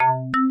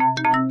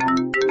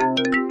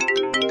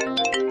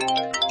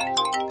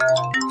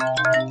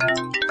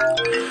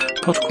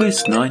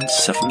PodQuiz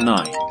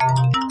 979.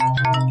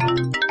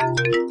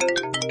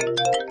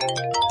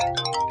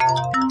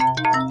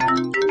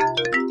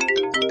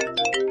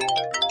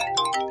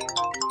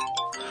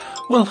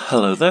 Well,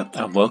 hello there,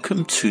 and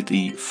welcome to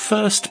the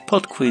first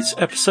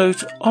PodQuiz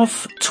episode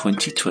of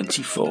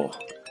 2024.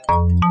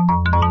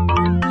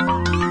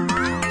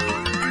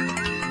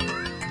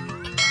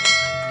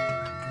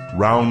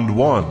 Round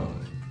 1.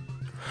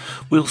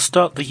 We'll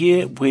start the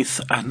year with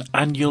an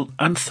annual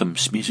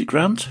anthems music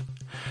round.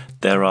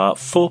 There are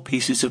 4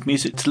 pieces of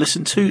music to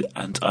listen to,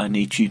 and I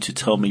need you to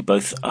tell me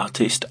both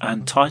artist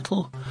and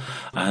title.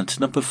 And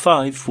number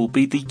 5 will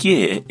be the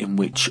year in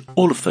which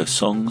all of those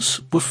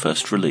songs were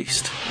first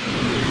released.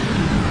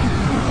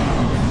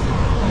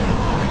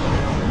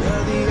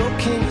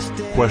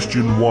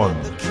 Question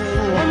 1.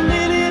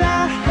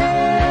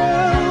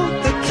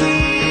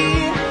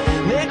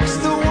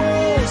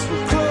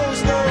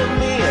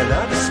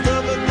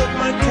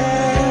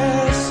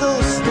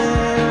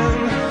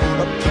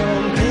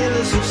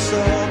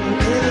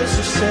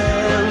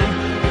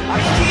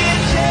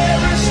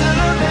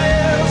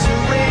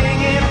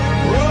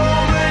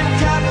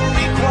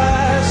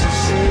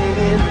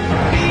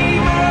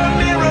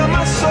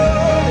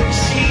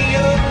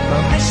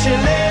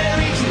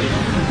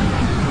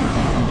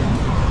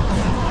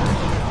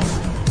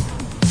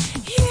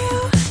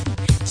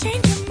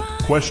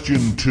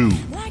 Question 2.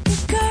 Like a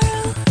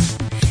girl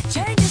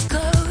changes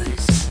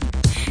clothes.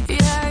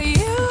 Yeah,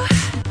 you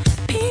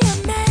be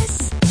a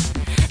mess.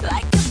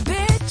 Like a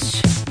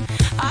bitch,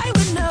 I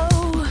would know.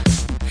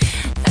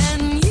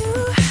 And you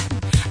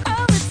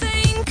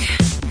overthink,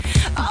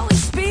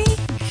 always speak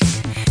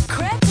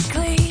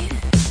critically.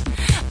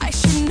 I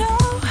should know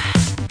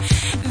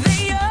that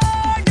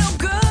you're no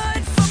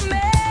good for me.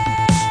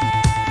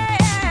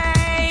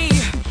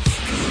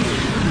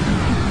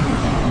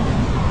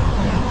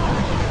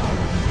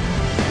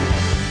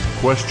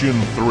 Question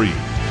 3.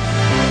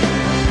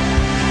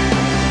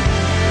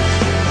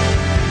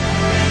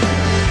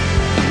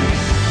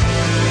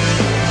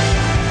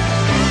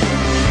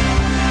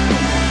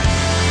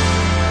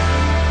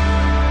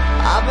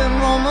 I've been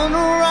roaming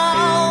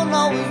around,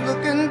 always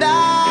looking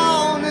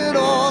down at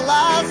all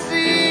I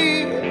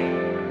see.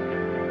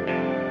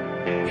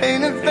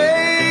 Painted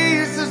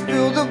faces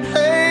fill the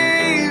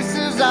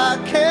places I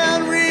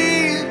can't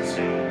reach.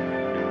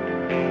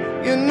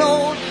 You know.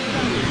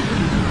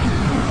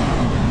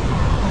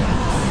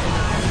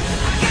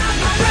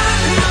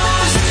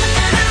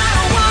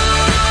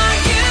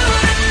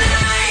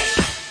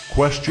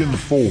 Question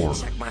 4.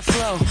 My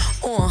flow,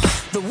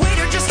 the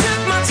waiter just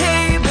took my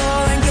table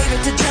and gave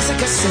it to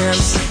Jessica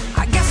Sims.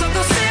 I guess I'll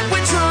go sit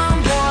with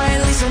Drum Boy, at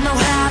least I'll know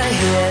how to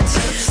hit.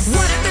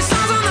 What if this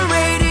song's on the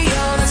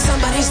radio, then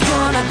somebody's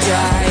gonna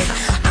die?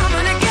 I'm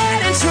gonna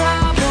get in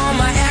trouble,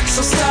 my ex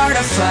will start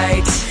a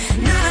fight.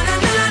 Na na na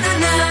na na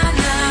na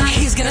na,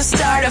 he's gonna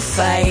start a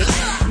fight.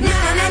 Na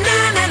na na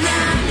na na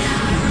na.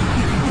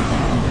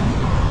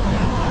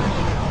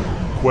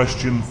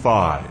 Question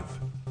 5.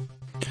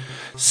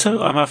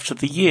 So I'm after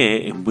the year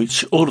in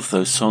which all of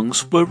those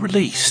songs were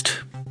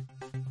released.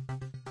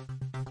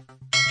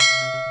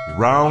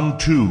 Round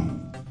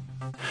 2.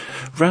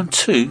 Round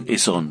 2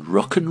 is on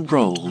rock and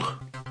roll.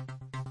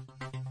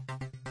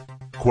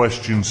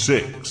 Question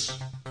 6.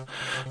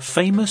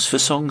 Famous for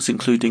songs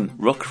including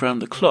Rock Around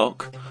the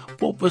Clock,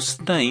 what was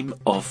the name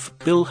of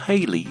Bill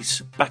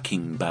Haley's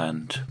backing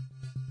band?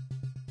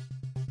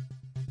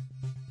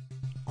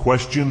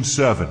 Question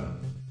 7.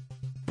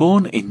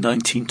 Born in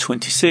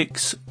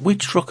 1926,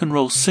 which rock and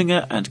roll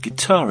singer and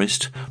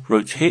guitarist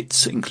wrote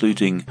hits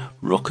including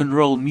Rock and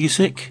Roll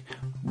Music,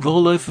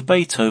 Roll Over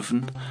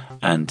Beethoven,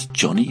 and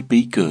Johnny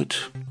Be Good?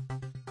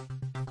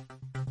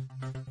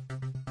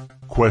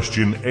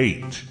 Question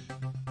 8.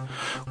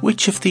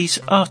 Which of these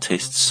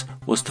artists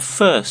was the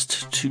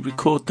first to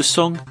record the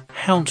song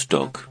Hound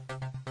Dog?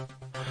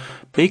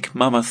 Big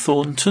Mama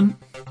Thornton,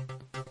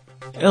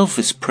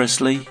 Elvis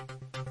Presley,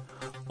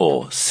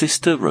 or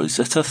Sister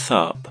Rosetta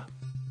Tharpe?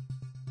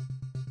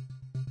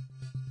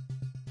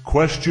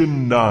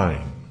 Question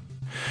 9.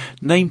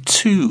 Name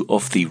 2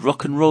 of the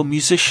rock and roll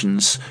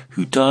musicians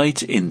who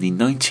died in the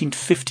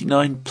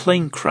 1959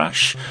 plane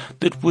crash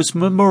that was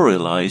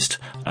memorialised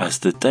as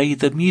the day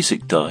the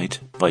music died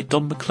by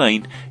Don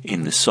McLean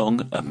in the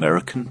song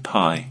American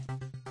Pie.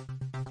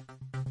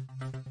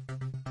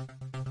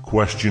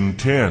 Question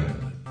 10.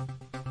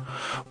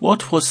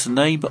 What was the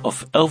name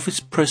of Elvis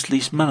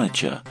Presley's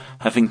manager,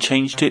 having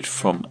changed it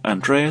from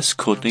Andreas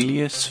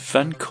Cornelius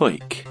Van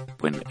Coyck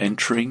when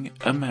entering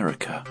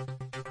America?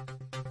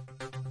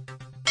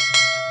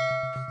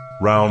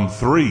 Round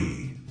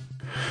 3.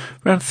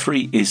 Round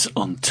 3 is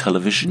on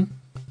television.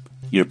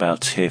 You're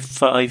about to hear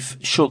 5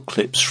 short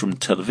clips from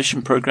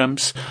television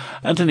programmes,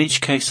 and in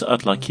each case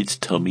I'd like you to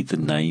tell me the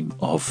name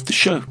of the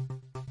show.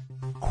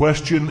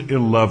 Question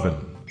 11.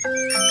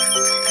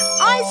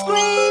 Ice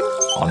cream!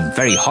 On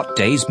very hot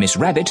days, Miss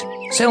Rabbit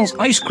sells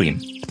ice cream.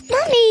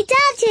 Mummy,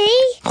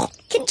 Daddy!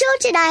 Can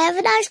George and I have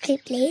an ice cream,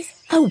 please?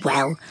 Oh,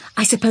 well,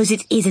 I suppose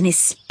it is an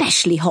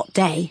especially hot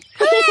day.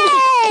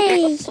 Hooray!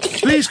 Yay!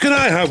 Please, can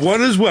I have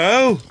one as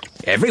well?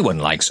 Everyone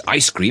likes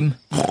ice cream.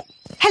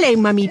 Hello,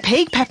 Mummy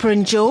Pig, Pepper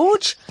and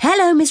George.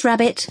 Hello, Miss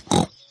Rabbit.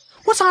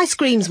 What ice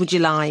creams would you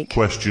like?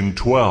 Question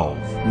 12.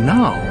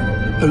 Now,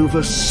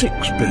 over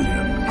 6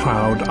 billion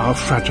crowd our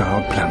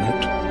fragile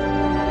planet.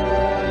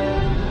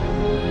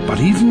 But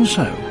even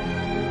so,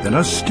 there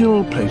are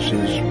still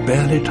places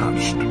barely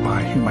touched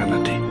by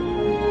humanity.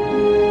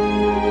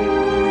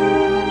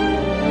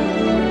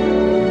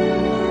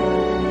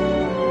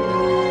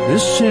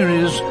 This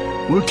series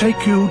will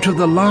take you to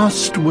the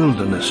last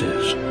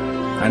wildernesses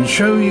and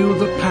show you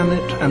the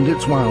planet and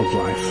its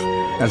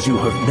wildlife as you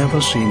have never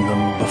seen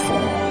them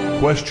before.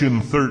 Question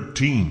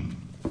 13.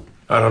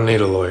 I don't need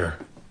a lawyer.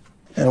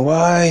 And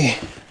why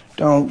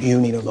don't you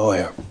need a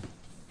lawyer?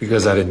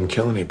 Because I didn't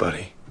kill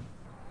anybody.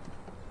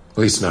 At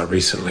least not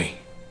recently.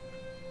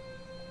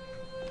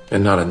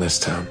 And not in this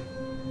town.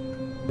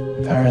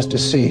 Parents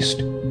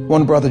deceased.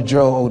 One brother,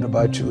 Joe, older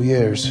by 2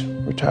 years.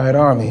 Retired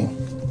Army.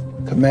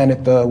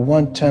 Commanded the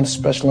 110th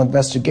Special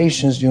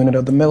Investigations Unit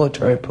of the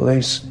military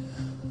police.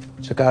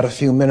 Took out a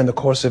few men in the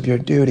course of your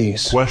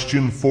duties.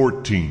 Question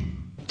 14.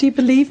 Do you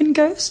believe in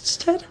ghosts,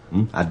 Ted?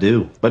 I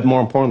do. But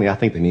more importantly, I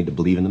think they need to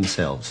believe in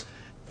themselves.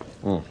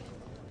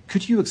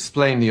 Could you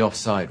explain the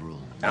offside rule?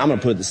 I'm going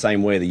to put it the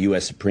same way the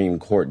U.S. Supreme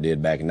Court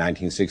did back in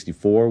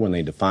 1964 when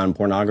they defined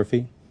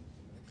pornography.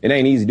 It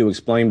ain't easy to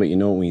explain, but you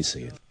know it when you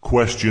see it.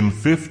 Question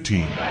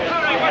 15. What's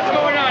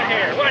going on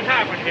here? What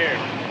happened here?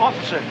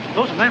 Officer,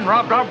 those men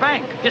robbed our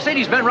bank. You say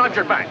these men robbed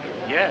your bank?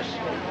 Yes.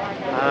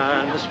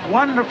 This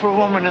wonderful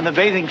woman in the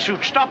bathing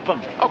suit stopped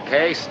them.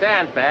 Okay,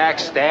 stand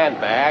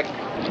back.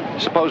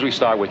 Suppose we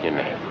start with your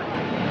name.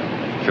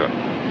 Sure.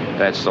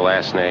 That's the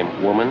last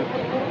name, woman.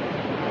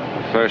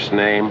 First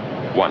name,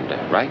 Wanda,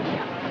 right?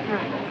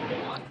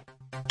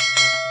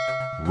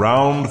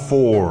 Round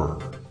 4.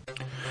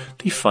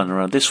 The final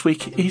round this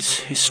week is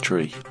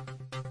history.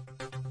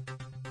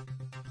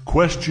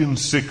 Question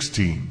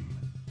 16.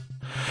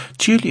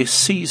 Julius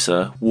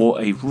Caesar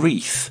wore a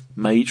wreath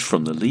made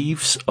from the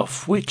leaves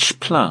of which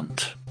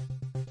plant?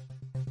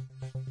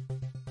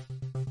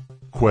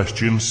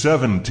 Question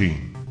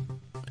 17.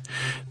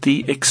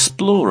 The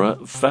explorer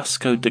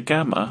Vasco da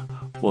Gama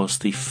was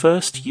the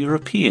first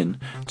European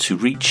to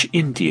reach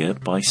India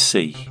by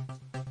sea.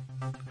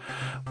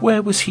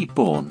 Where was he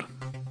born?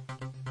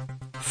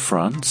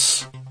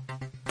 France,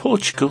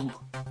 Portugal,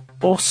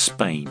 or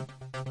Spain?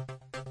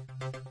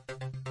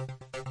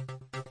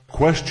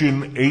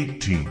 Question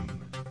 18.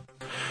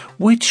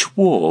 Which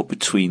war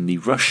between the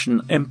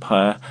Russian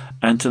Empire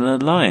and an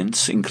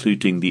alliance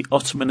including the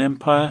Ottoman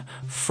Empire,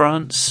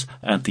 France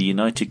and the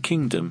United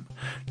Kingdom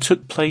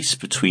took place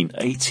between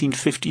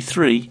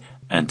 1853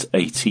 and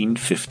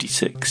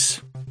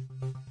 1856?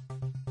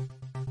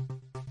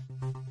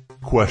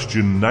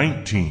 Question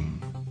 19.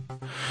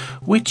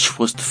 Which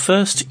was the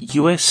first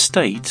US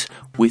state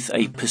with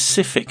a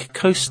Pacific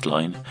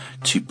coastline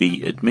to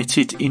be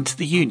admitted into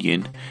the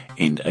Union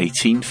in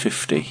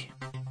 1850?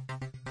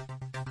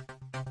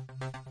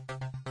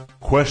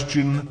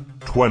 Question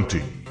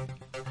 20.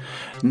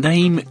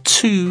 Name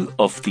 2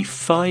 of the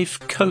 5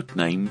 code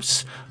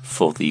names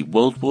for the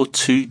World War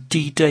II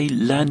D-Day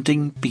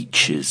landing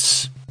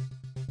beaches.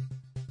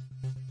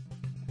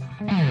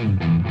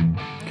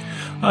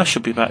 I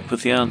shall be back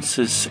with the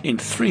answers in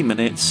 3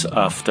 minutes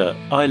after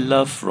I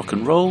Love Rock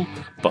and Roll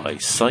by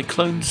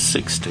Cyclone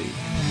 60.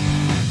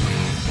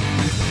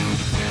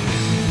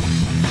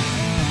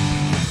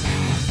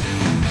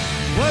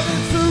 Well,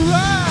 it's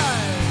alright.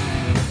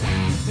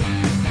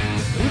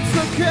 It's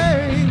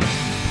okay.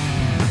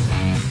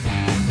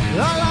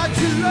 I like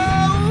to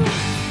love.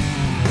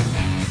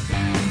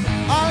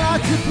 I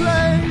like to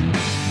play.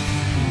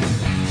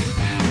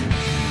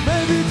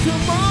 Maybe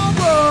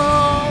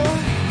tomorrow.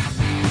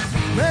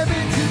 Maybe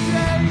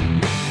today.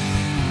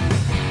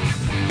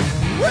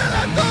 Well,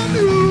 let the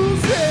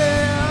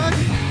music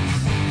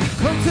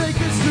come take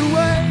us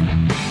away.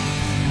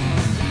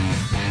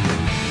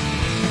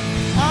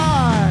 I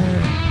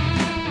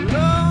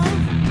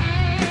love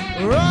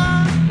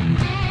rock.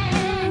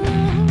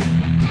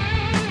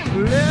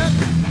 Let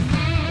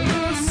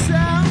the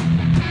sound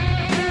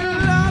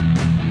fill up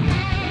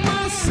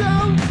my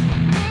soul.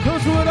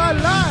 'Cause what I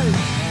like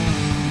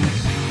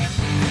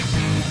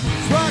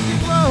is rock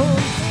and roll.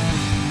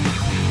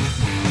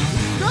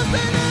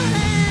 Nothing to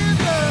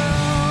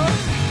handle,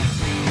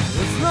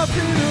 there's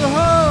nothing to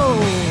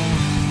hold.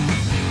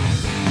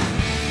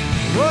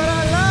 What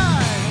I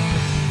like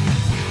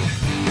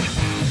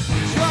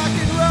is rock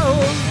and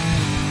roll.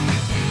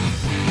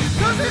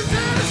 'Cause it's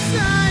out of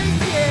sight,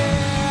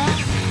 yeah,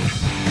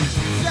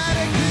 it's out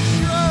of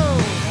control.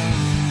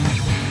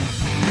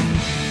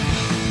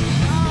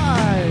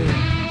 I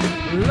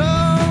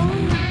love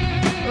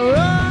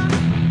rock.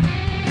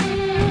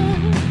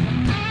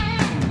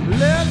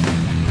 Let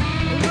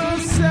the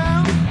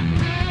sound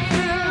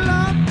fill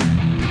up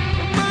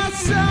my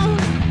soul.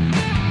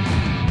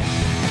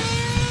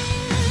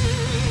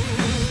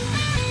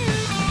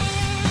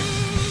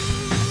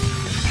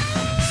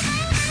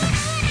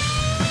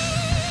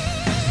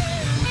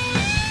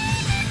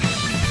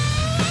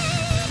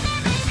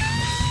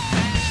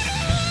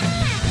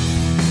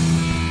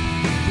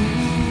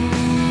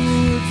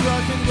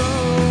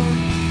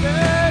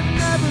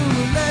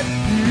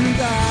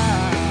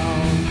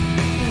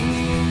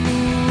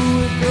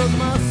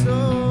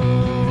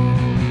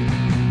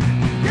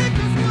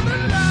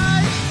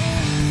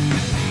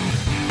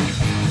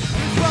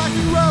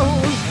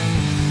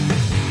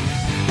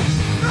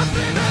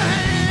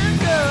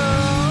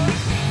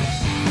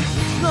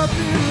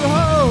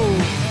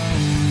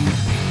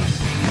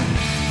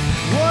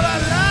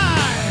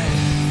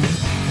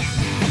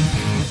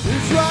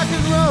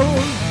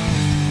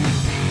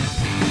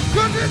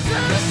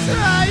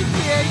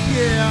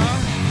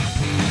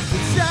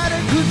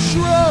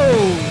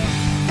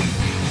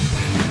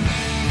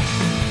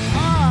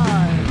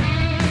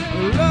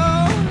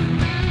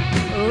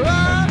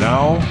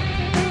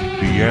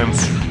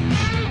 answer.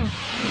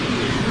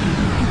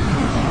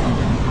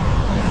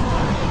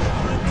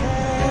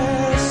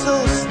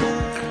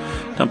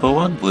 Number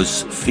 1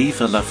 was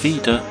Viva la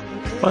Vida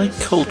by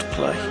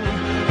Coldplay.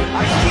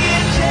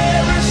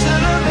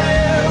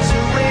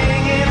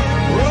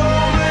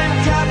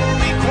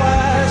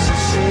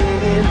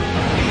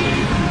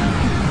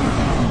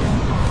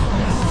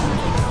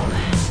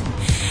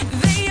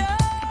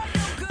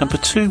 Number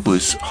 2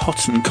 was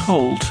Hot and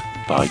Cold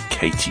by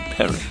Katy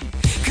Perry.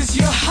 'Cause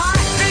you're hot,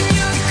 then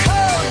you're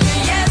cold,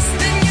 you're yes,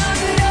 then you're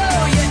no,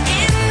 you're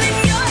in, then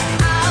you're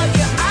out,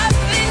 you're up,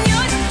 then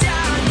you're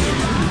down.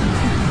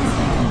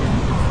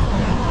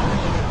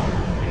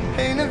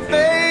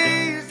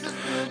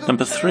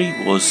 Number 3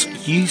 was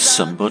Use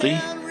Somebody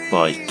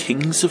by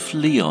Kings of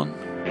Leon.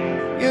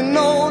 You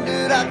know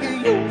that I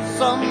can use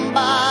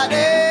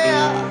somebody.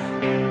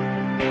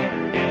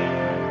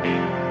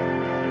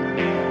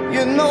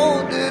 You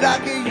know that I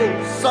can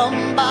use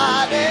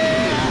somebody.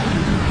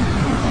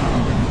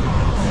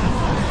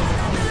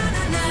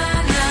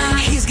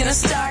 He's gonna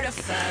start a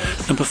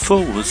fight. Number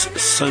 4 was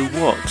So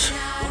What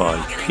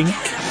by Pink.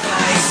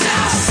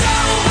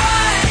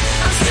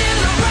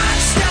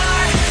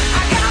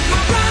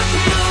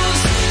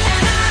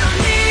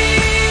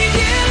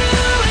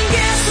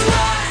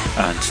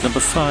 And number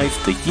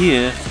 5, the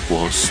year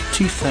was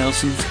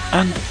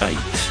 2008.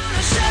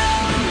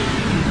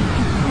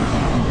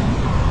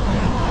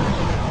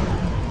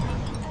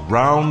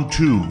 Round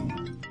 2.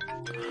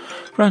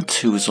 Round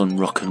 2 was on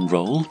rock and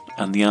roll,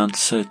 and the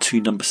answer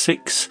to number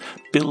 6,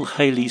 Bill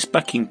Haley's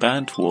backing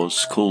band,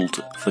 was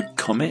called The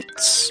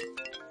Comets.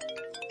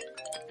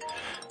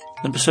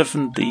 Number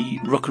 7, the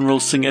rock and roll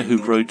singer who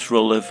wrote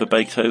Roll Over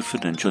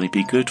Beethoven and Johnny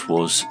B. Good,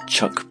 was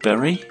Chuck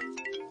Berry.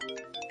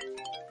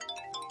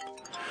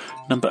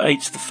 Number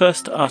 8, the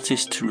first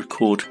artist to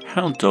record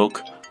Hound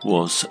Dog,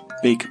 was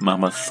Big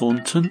Mama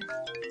Thornton.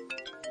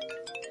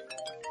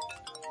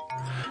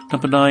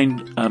 Number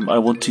 9, I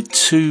wanted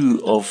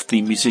 2 of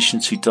the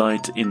musicians who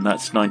died in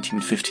that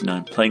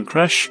 1959 plane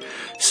crash,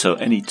 so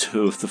any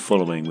 2 of the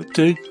following would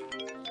do.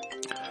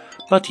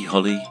 Buddy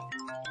Holly,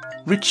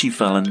 Ritchie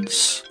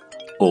Valens,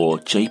 or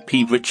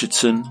J.P.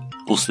 Richardson,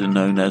 also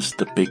known as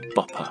the Big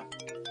Bopper.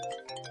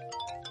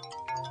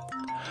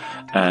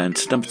 And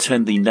number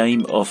 10, the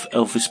name of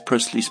Elvis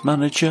Presley's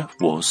manager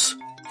was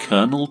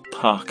Colonel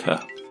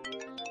Parker.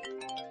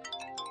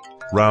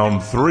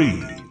 Round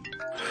 3.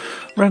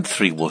 Round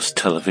 3 was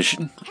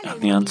television,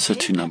 and the answer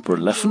to number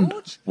 11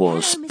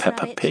 was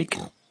Peppa Pig.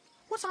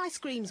 What ice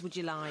creams would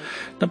you like?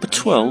 Number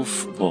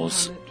 12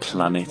 was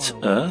Planet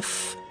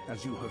Earth.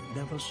 As you have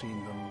never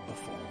seen them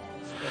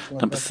before.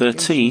 Number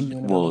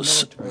 13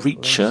 was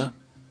Reacher.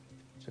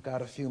 Took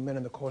out a few men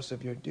in the course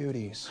of your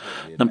duties.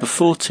 Number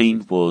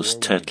 14 was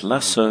Ted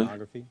Lasso.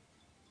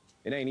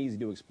 It ain't easy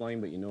to explain,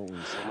 but you know.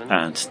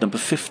 And number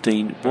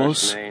 15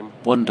 was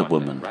Wonder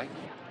Woman.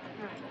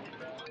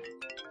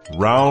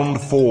 Round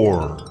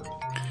 4.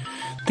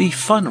 The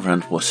final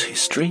round was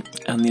history,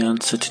 and the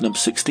answer to number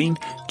 16,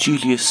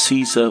 Julius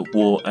Caesar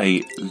wore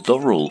a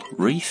laurel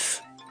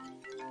wreath.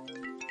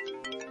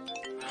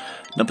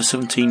 Number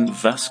 17,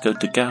 Vasco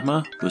da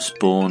Gama was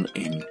born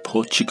in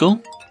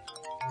Portugal.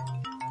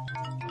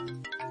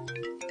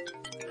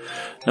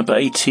 Number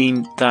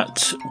 18,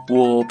 that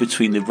war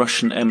between the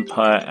Russian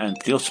Empire and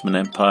the Ottoman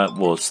Empire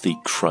was the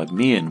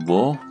Crimean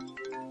War.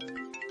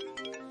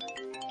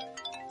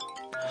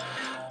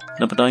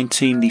 Number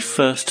 19, the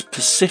first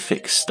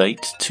Pacific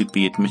state to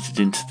be admitted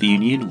into the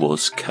Union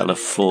was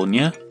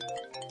California.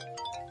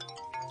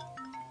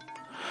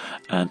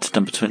 And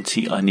number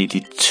 20, I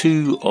needed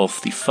 2 of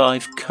the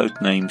 5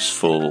 code names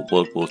for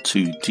World War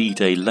II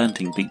D-Day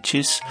landing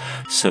beaches,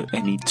 so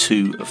any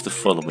 2 of the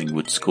following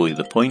would score you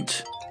the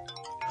point.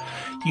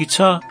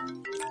 Utah,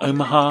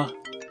 Omaha,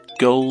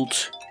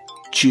 Gold,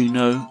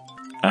 Juneau,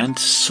 and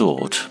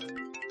Sword.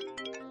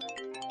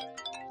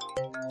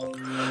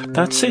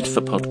 That's it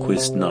for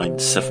PodQuiz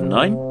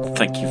 979.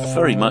 Thank you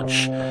very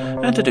much,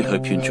 and I do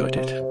hope you enjoyed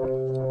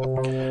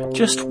it.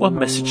 Just one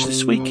message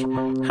this week.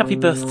 Happy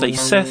birthday,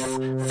 Seth.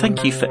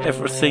 Thank you for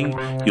everything.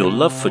 Your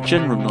love for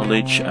general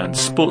knowledge and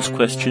sports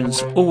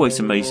questions always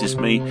amazes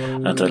me,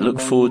 and I look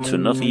forward to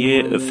another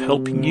year of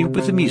helping you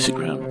with the music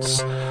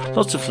rounds.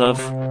 Lots of love,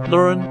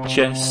 Lauren,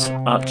 Jess,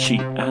 Archie,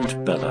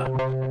 and Bella.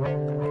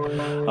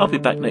 I'll be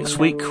back next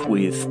week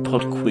with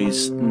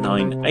PodQuiz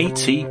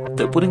 980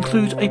 that will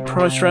include a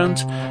prize round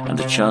and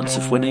a chance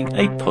of winning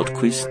a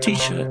PodQuiz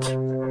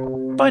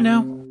t-shirt. Bye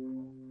now.